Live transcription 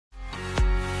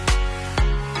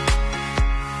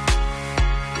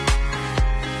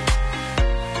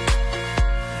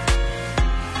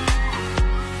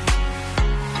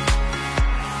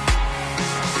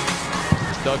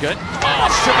Duggan. Oh,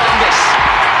 tremendous!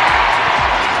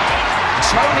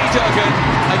 Toni Duggan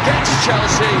against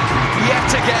Chelsea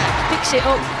yet again. Picks it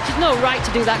up. She's no right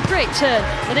to do that. Great turn.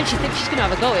 And then she thinks she's going to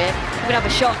have a go here. We're going to have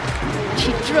a shot. And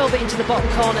she drove it into the bottom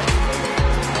corner.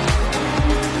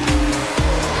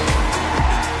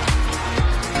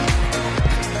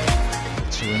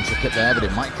 Too intricate there, but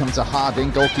it might come to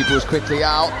Harding. Goalkeeper was quickly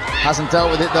out. Hasn't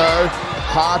dealt with it though.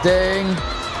 Harding.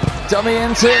 Dummy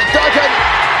into it. Duggan.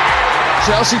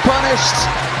 Chelsea punished.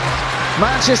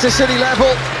 Manchester City level.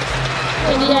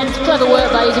 In the end, clever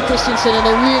work by Izzy Christensen and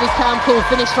a really calm, cool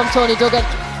finish from Toni Duggan.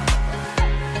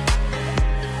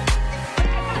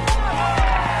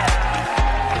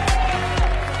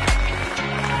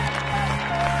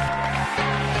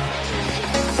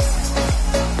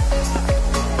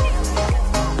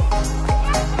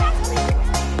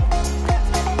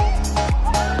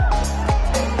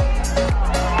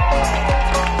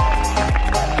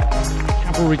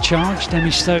 Cavalry charge,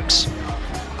 Demi Stokes.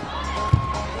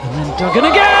 And then Duggan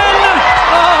again!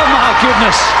 Oh my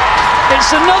goodness!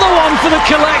 It's another one for the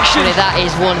collection. That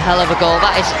is one hell of a goal.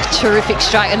 That is a terrific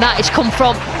strike, and that has come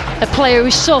from a player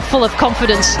who's so full of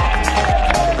confidence.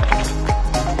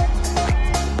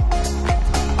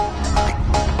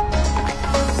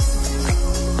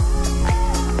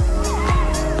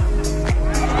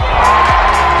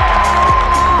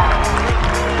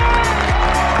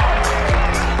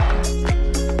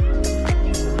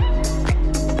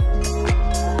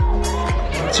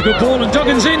 It's a good ball, and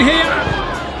Duggan's in here,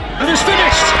 and it's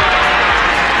finished.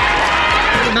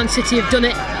 Man City have done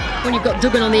it. When you've got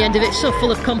Duggan on the end of it, so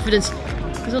full of confidence.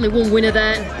 There's only one winner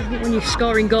there. When you're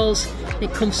scoring goals,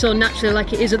 it comes so naturally,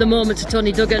 like it is at the moment, to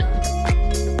Toni Duggan.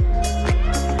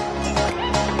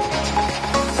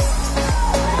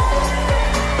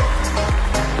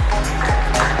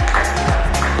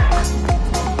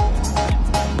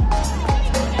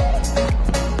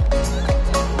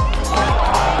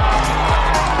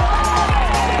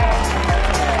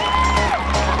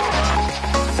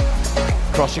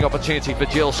 Crossing opportunity for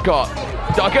Jill Scott.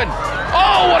 Duggan.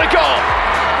 Oh, what a goal!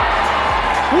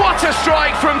 What a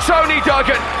strike from Toni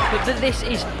Duggan! But this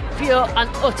is pure and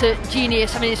utter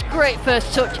genius. I mean, it's great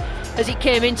first touch as he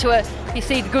came into her. You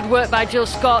see the good work by Jill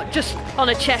Scott just on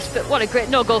her chest, but what a great,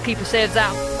 no goalkeeper saves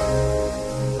that.